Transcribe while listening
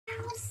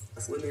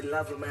Women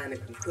love a man who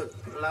can cook.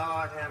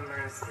 Lord have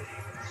mercy.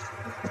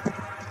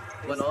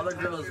 When all the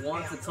girls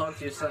want to talk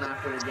to your son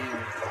after the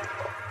game.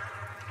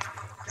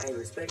 Hey,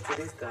 respect to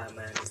this guy,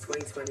 man. It's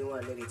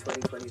 2021, maybe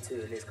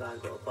 2022, and this guy's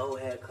got a bowl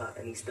haircut,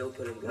 and he's still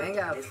putting guns. Man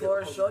got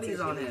 4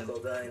 shorties on him.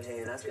 Got going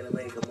here, that's gonna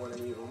make him want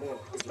him even more.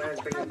 This man's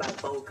bringing back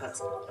bowl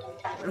cuts.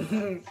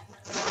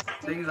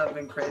 Things have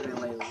been crazy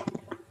lately.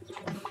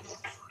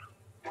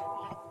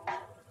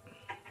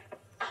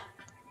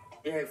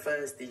 Yeah,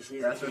 firstly,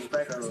 she's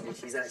respectful.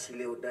 She's actually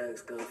Lil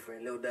Durk's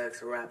girlfriend. Lil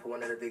Durk's a rapper,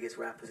 one of the biggest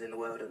rappers in the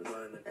world at the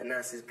moment, and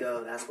that's his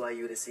girl. That's why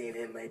you would have seen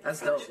him maybe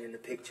flashing the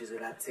pictures of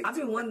that TikTok. I've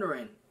been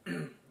wondering.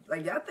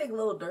 Like, y'all think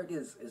Lil Durk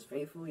is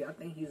faithful? Y'all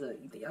think he's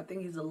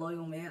a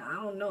loyal man? I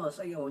don't know. It's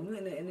like, yo, when you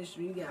in the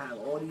industry, you gotta have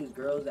all these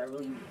girls that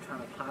really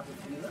trying to pop it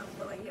for you.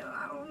 But like, yo,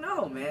 I don't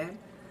know, man.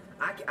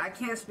 I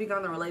can't speak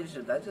on the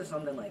relationship. That's just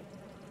something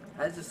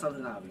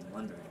I'll be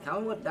wondering. Tell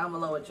me down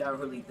below what y'all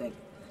really think.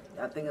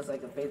 Y'all think it's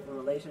like a faithful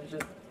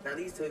relationship? Now,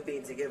 these two have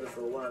been together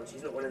for a while.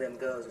 She's not one of them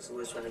girls that's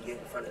always trying to get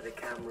in front of the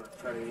camera,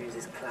 trying to use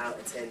his clout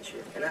attention.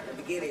 And at the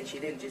beginning, she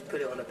didn't just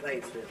put it on the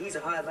plate for him. He's a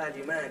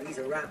high-value man. He's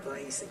a rapper.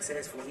 He's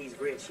successful. He's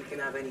rich. He can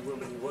have any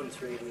woman he wants,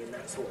 really, in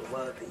that sort of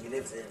world that he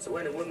lives in. So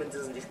when a woman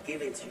doesn't just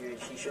give it to you,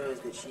 she shows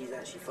that she's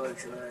actually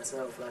focusing on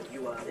herself like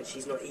you are, that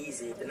she's not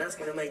easy, then that's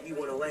going to make you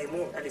want to weigh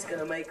more. And it's going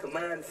to make a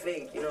man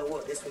think, you know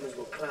what, this woman's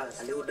got class.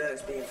 And Lil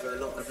Durk's been through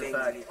a lot of things,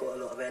 and he's got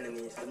a lot of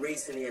enemies. And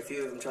recently, a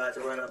few of them tried to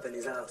run up in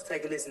his house.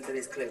 Take a listen to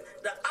this clip.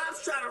 The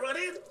ops try to run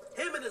in.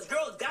 Him and his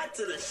girl got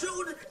to the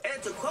shooting,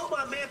 and to quote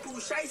my man Pooh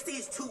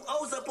Shiesty's 2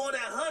 O's up on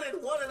that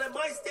 100, one of them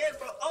might stand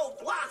for O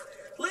Block.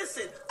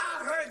 Listen,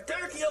 I heard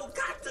Durkio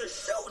got to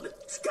shooting,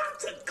 got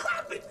to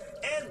clapping,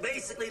 and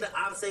basically the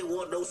ops ain't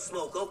want no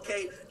smoke,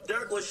 okay?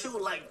 Durk was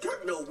shooting like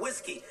Dirk no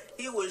whiskey.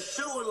 He was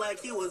shooting like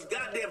he was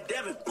goddamn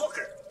Devin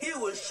Booker. He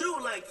was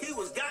shooting like he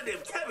was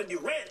goddamn Kevin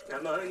Durant. Now,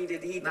 not only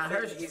did he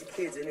defend his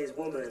kids and his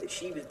woman,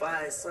 she was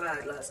by his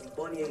side like some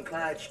Bonnie and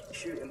Clyde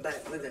shooting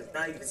back with him.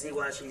 Now you can see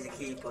why she's a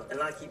keeper. And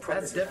like he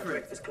promised in that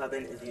Breakfast Club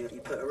interview, he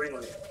put a ring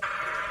on it.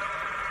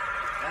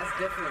 That's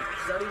different.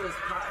 Shuddy was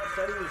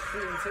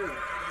shooting too.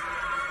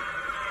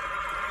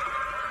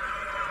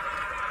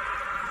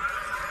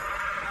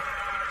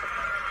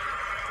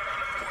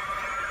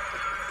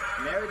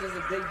 Marriage is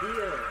a big deal.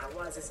 Now,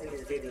 why is this in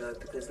this video?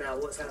 Because now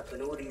what's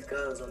happened, all these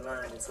girls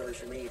online and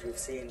social media have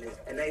seen this,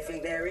 and they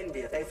think they're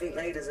India. They think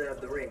they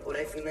deserve the ring, or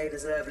they think they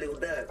deserve Lil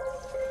Durk.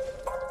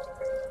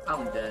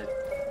 I'm dead.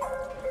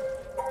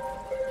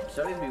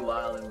 Shuddy be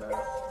wildin', bro.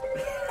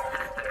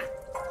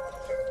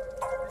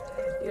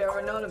 You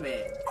never know the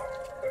man.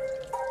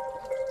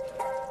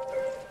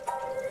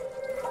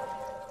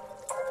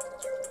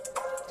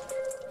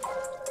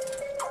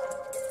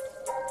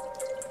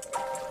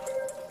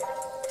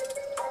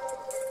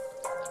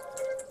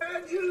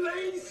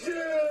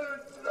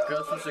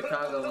 Girls from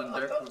Chicago when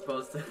Dirk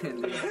proposed to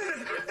India.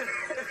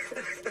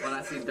 When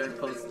I see Dirk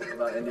post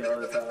about India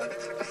all the time.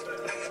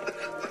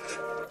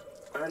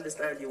 I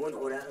understand you want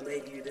all that, and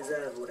maybe you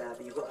deserve all that,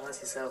 but you've got to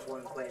ask yourself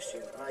one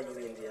question. Are you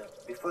India?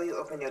 Before you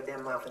open your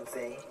damn mouth and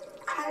say,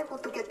 I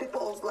want to get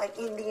people like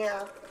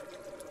India,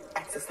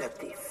 accept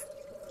this.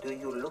 Do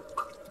you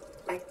look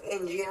like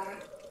India?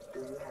 Do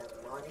you have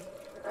money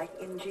like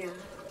India?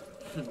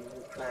 Can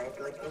you drive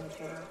like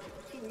India?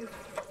 Can you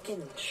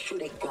fucking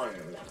shoot a gun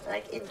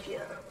like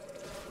India?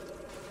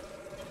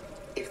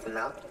 If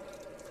not,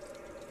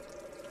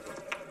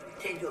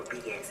 tell your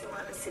big ass and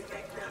want to sit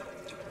back down.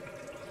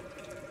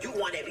 You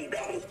want to be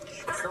bad.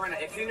 Serena,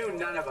 if you knew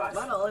none of us.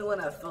 Am I the only one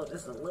that felt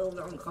just a little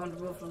bit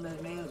uncomfortable from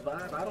that man's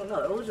vibe? I don't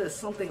know. It was just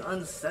something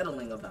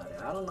unsettling about it.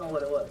 I don't know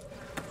what it was.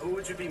 Who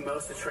would you be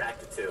most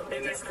attracted to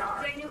in this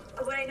car?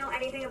 Would I know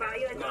anything about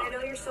you? Like, would I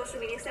know your social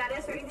media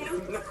status or anything? Oh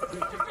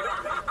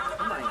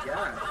my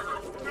god.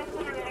 I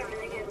think I'm in a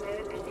really good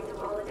mood. I think of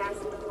all the guys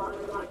in the vlog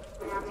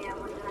around me at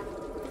one time.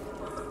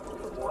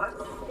 What?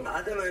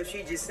 I don't know if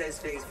she just says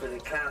things for the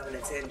clout and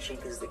attention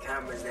because the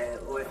camera's there,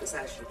 or if it's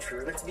actually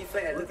true. But to be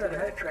fair, looking at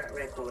her track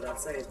record, I'd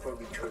say it's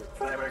probably true.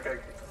 Nee, maar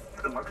kijk,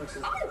 het makkelijkste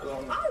is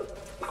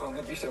gewoon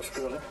met biceps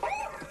scrollen.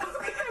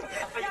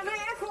 Ja, nee,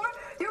 echt hoor.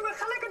 Jongen,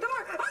 ga lekker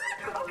door.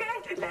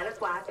 Okay. That is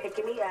why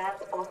picking me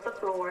up off the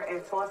floor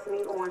and tossing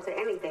me onto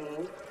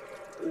anything,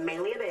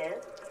 mainly a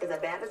bed, is a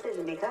bad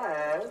decision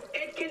because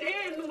it can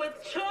end with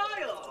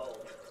child.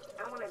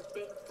 I want a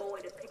big boy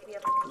to pick me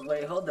up.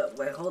 Wait, hold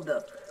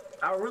up.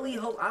 I really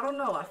hope, I don't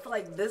know, I feel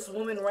like this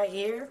woman right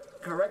here,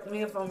 correct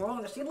me if I'm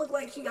wrong, she look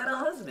like she got a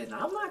husband.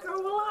 I'm not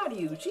gonna lie to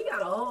you. She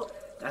got a whole,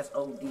 that's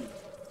OD.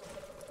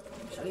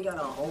 She got a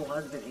whole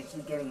husband and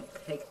she's getting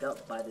picked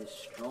up by this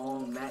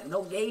strong man,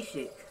 no gay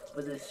shit,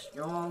 but this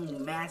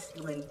strong,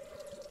 masculine,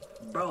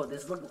 bro,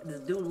 this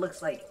dude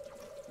looks like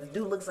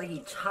he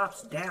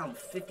chops down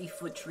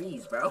 50-foot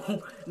trees,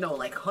 bro. No,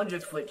 like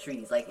 100-foot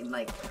trees, like in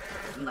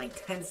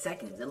 10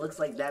 seconds. It looks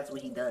like that's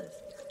what he does.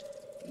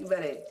 You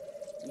better,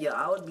 yeah,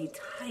 I would be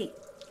tight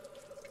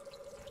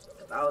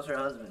if I was her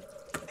husband.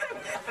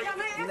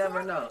 You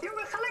never know.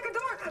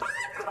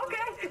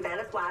 Okay. That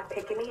is why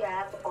picking me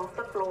up off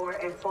the floor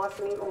and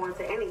tossing me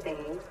onto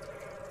anything,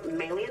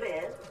 mainly a bed,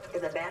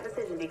 is a bad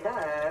decision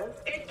because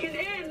It can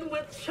end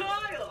with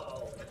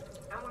child.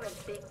 I want a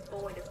big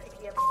boy to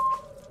pick me up.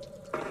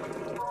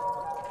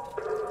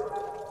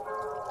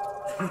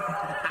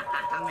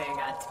 Man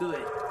got to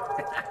it.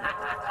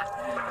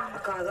 I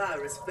can't lie,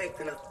 respect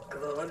and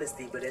her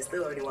honesty, but there's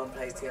still only one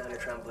place Tiana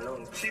Trump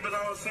belongs. She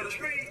belongs to the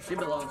streets. She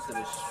belongs to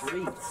the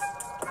streets.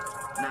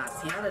 Nah,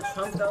 Tiana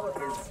Trump though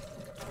is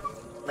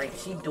like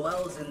she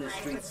dwells in the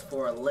streets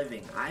for a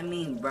living. I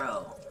mean,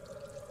 bro.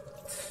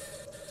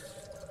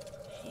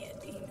 She a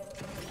demon.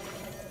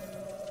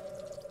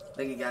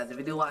 Look at guys, if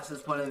you do watch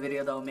this point of the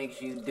video though, make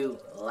sure you do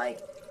like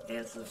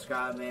and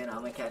subscribe, man. I'm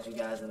gonna catch you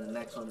guys in the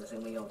next one. The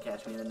same way you're gonna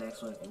catch me in the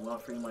next one. If you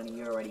want free money,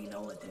 you already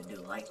know what to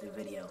do. Like the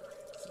video,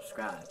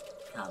 subscribe,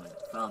 comment,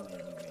 follow me on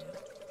the gram.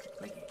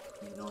 Like it,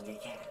 you're gonna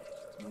get cash.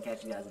 I'm gonna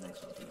catch you guys in the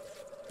next one. Peace.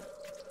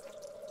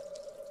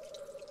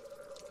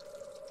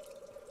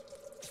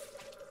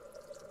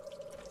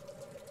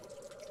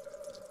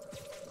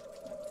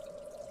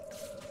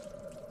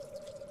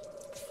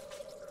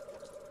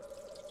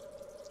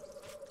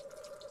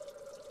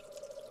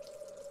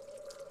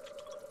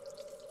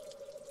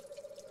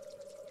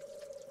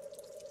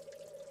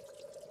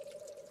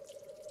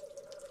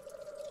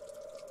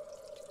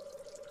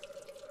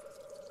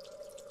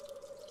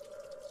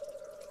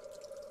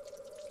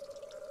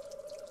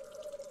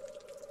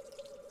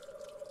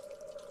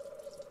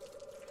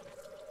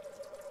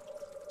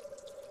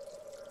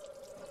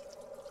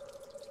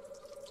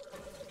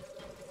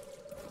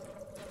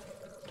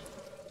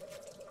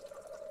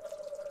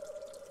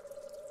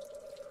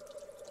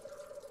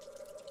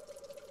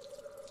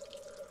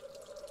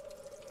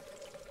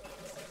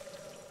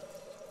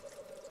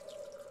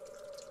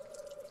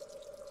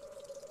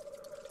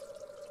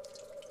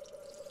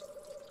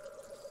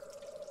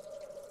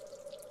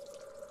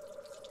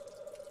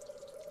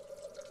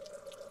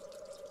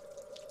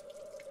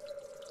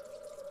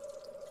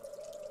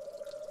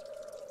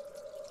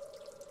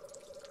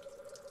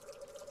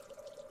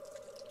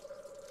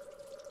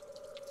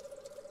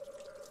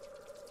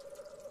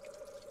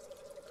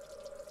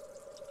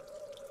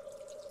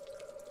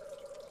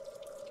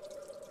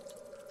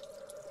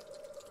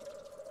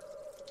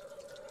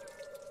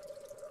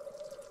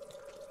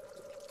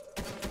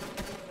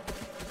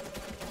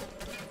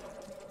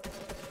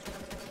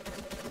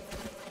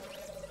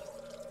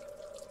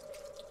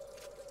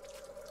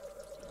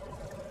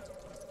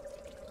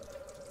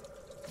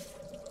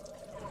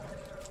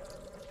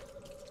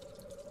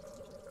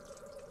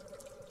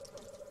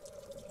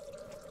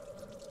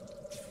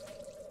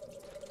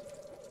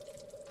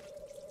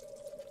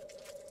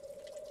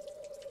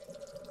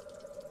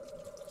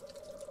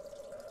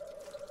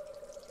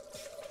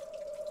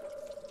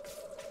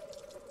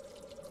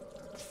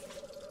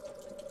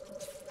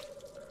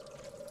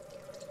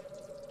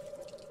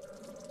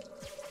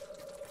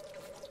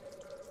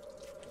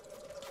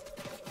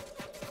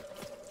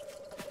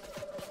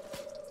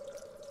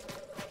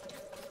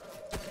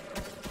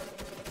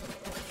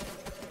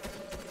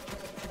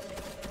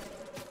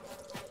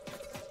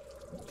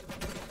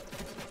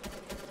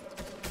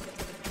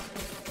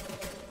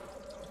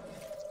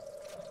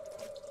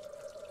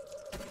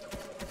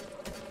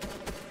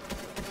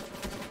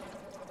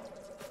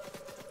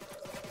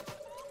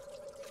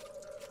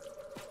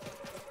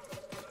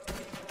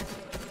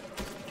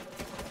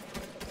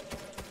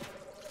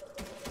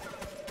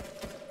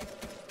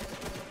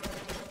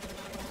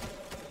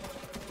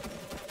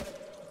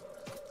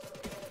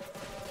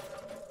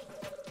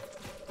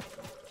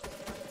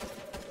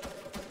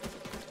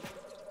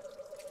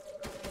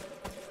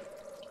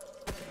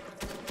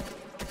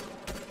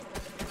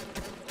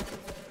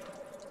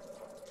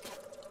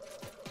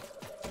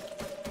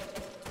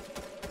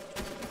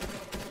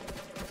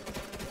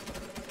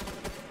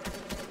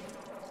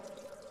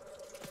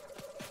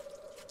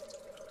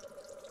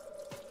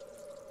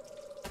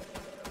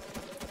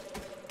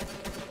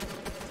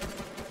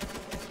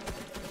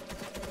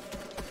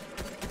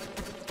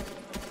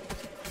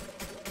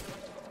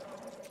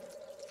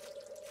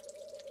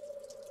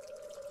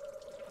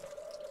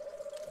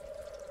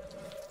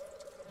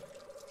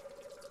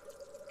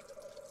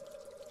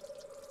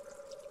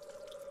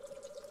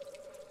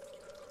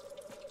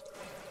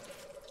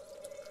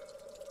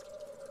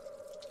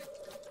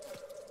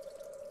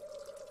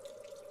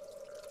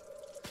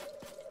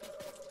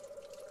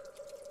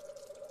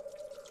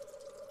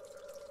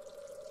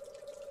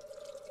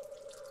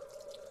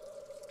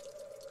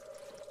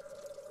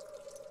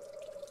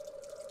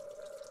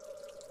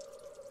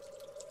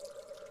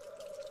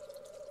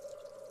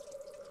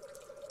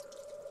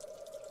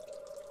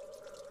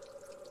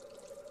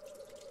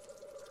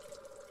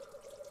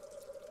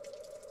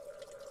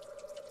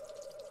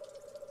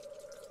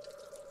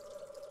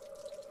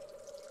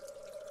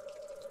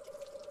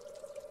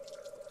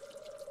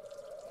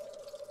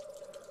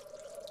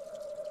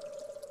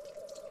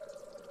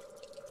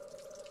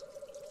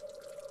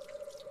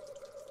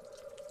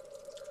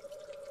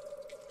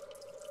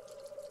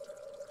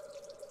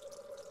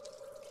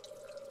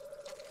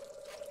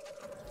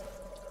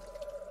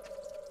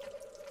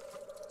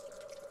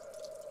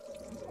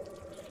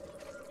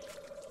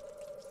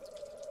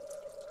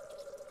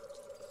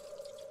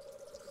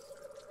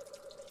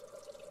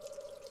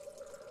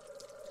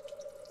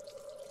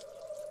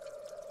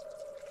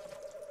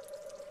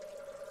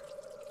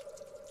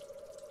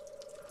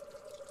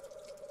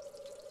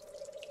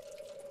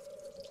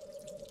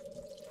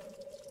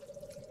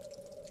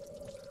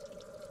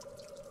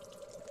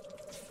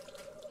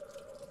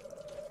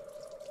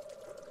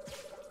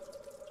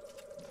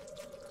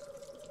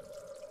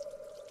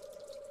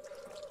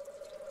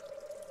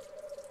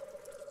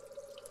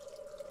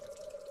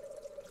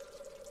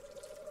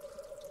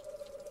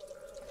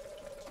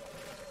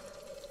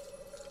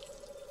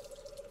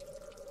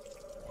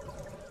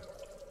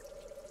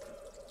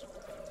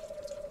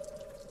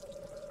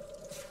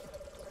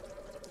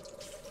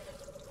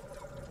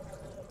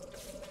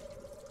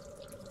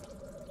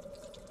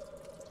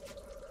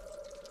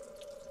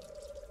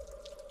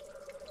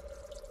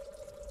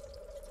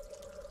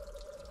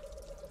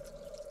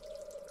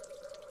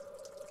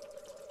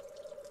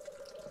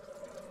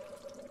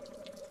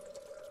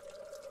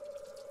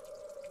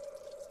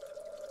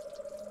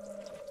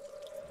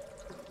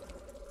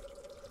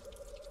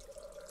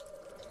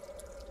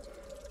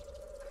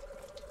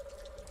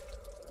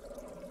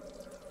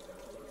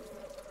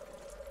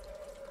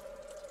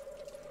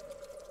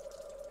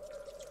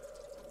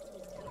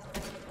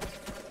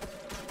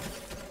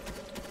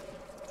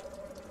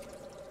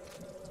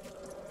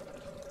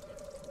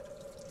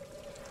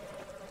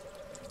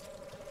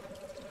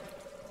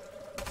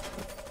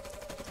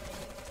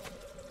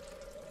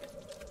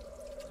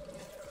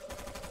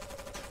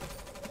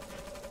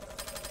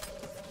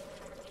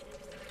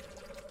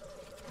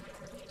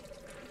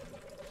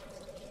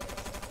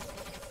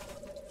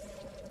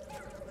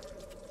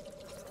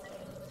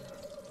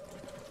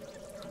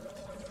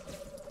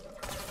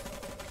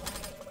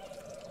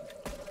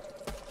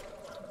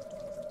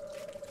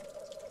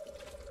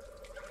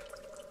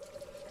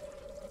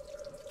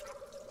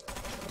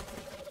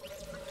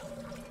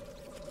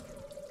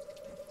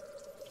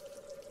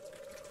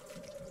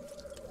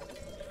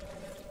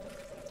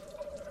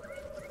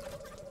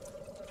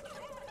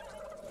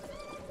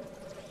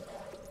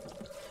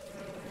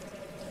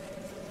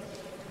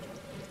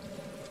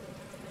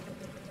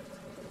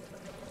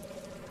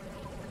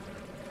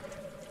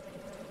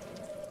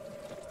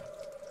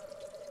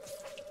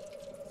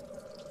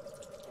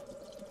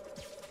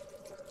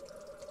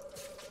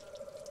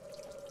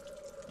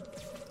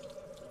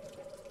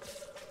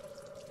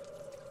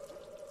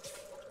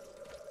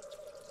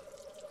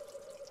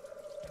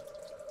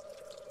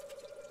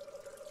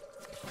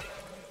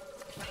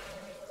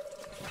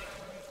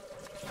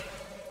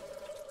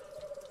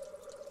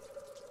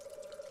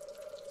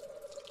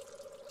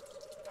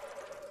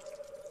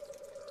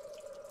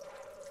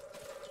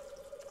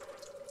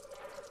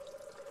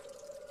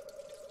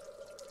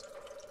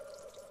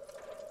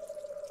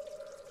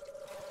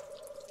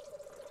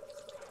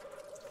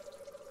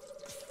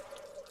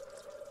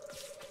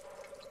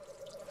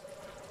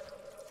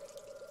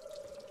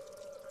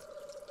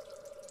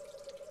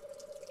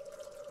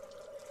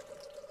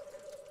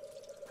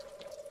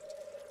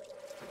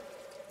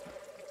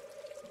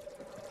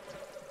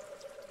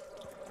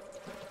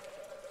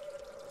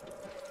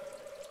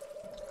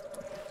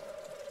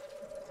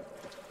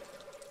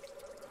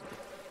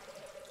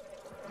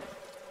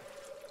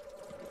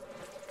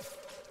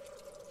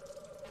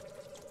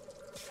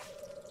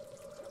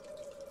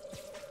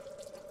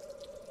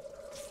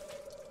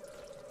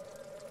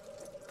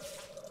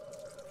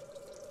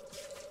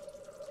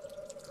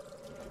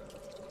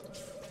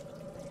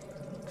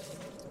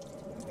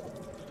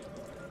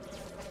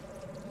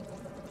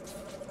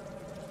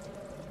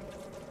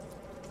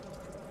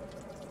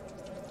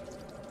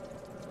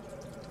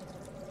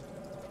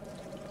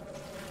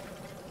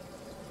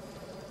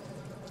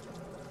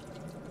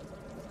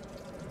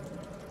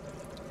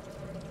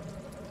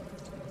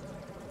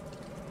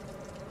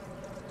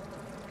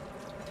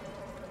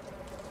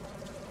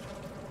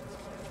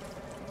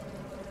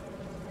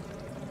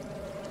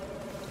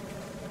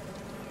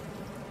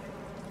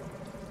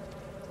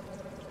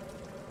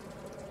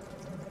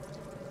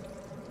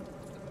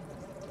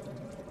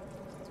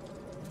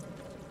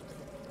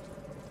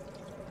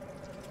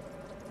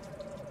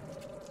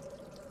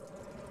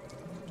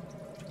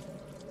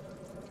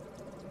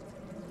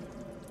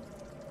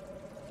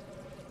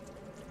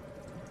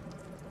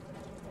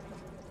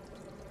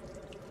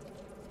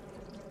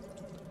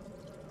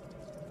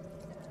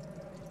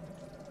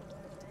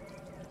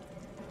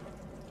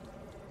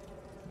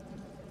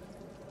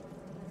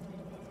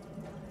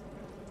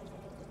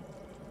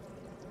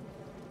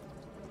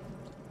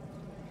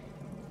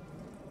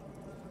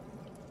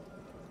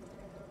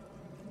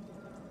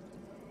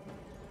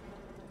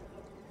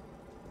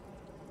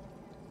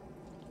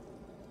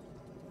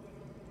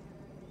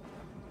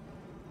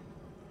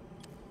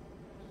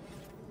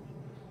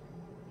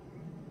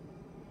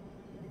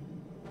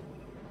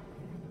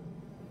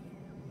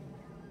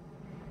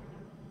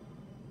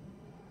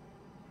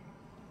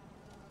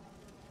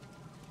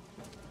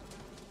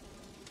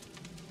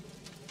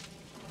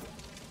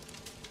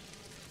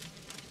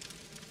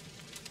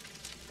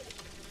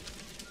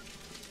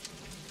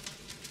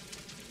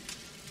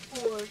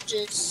 for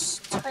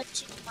just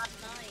touching my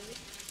knife.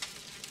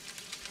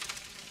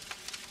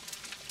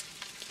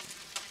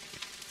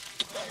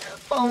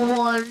 A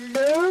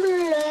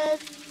wonderland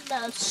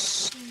of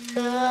snow.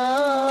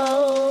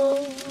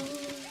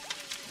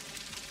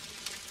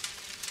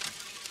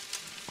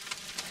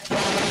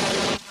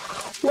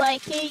 Why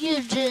can't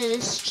you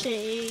just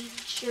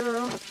change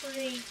your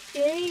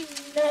freaking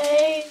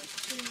name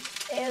to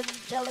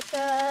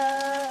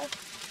Angelica?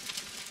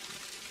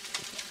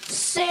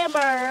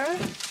 Simmer.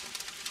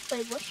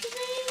 Wait, what's your name?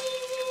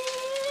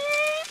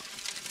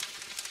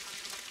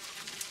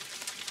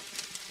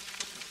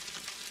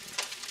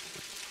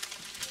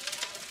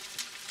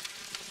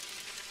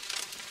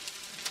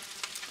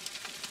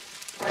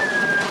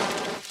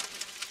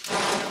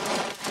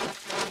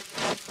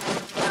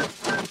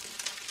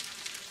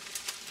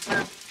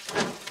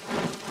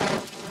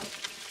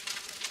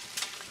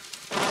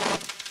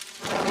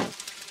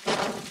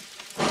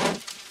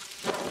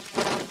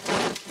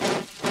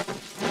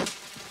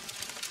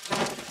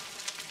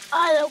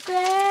 I don't care,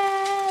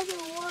 I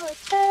don't wanna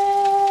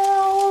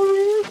tell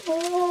you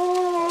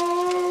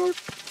more.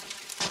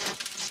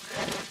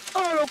 I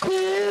don't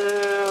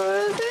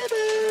care if you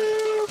do.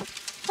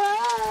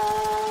 Ah.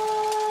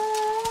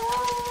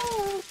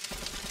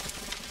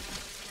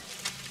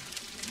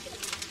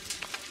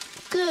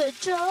 Good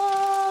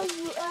job,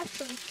 you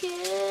actually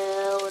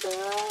killed her.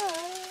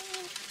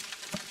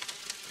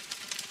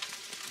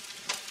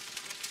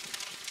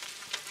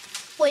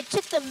 Wait,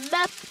 check the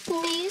map,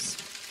 please.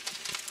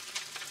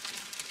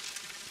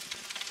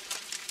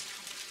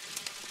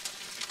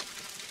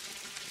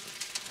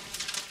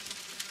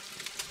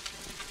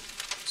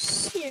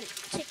 Here,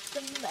 take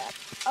the map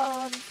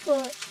on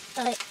foot.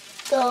 Like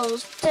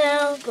goes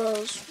down,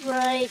 goes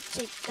right,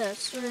 take a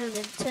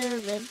swimming,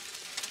 turning.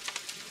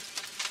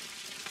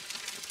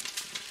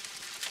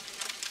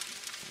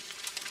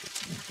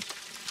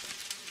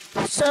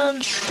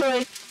 Sun's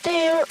right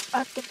there.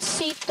 I can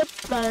see the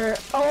flare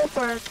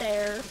over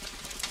there.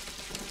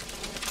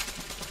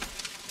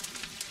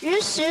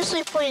 You're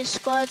seriously playing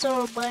squads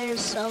all by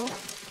yourself?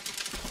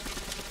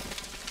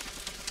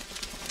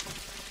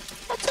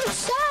 That's so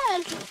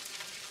sad.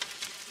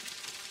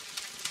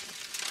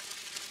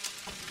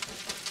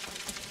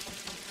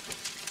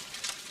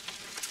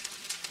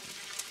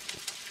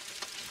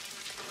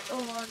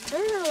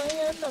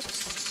 Wonderland of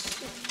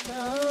snow.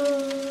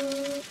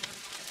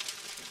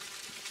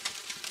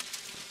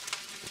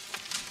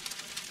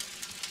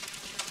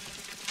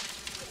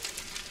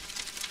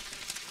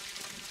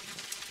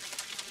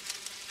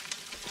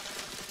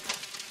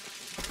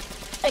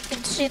 I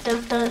can see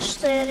them though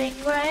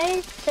standing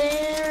right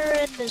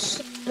there in the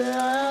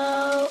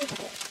snow.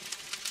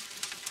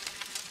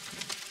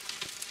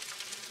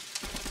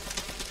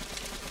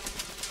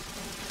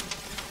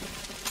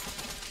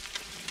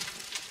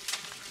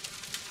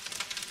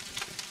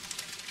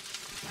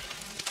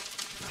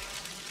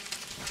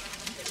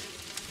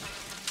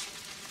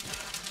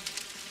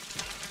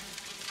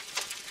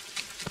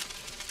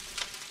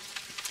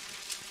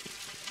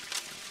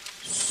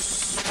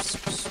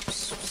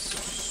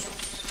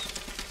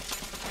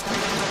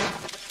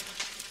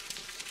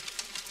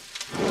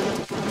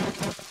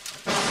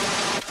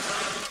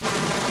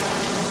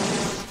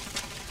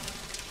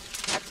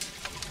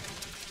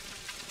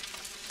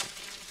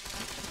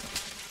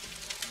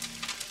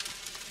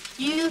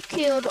 You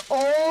killed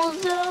all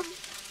of them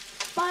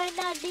by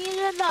not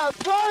needing a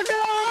partner!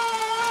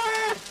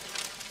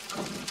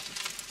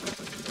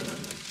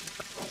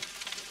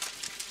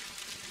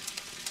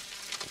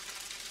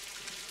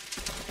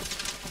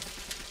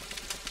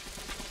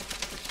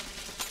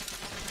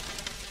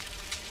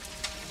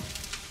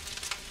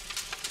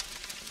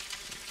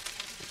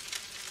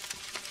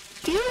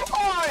 You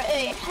are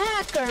a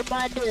hacker,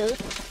 my dude.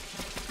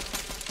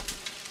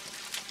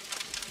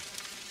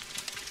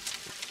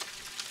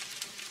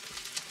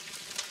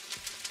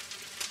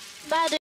 My dude.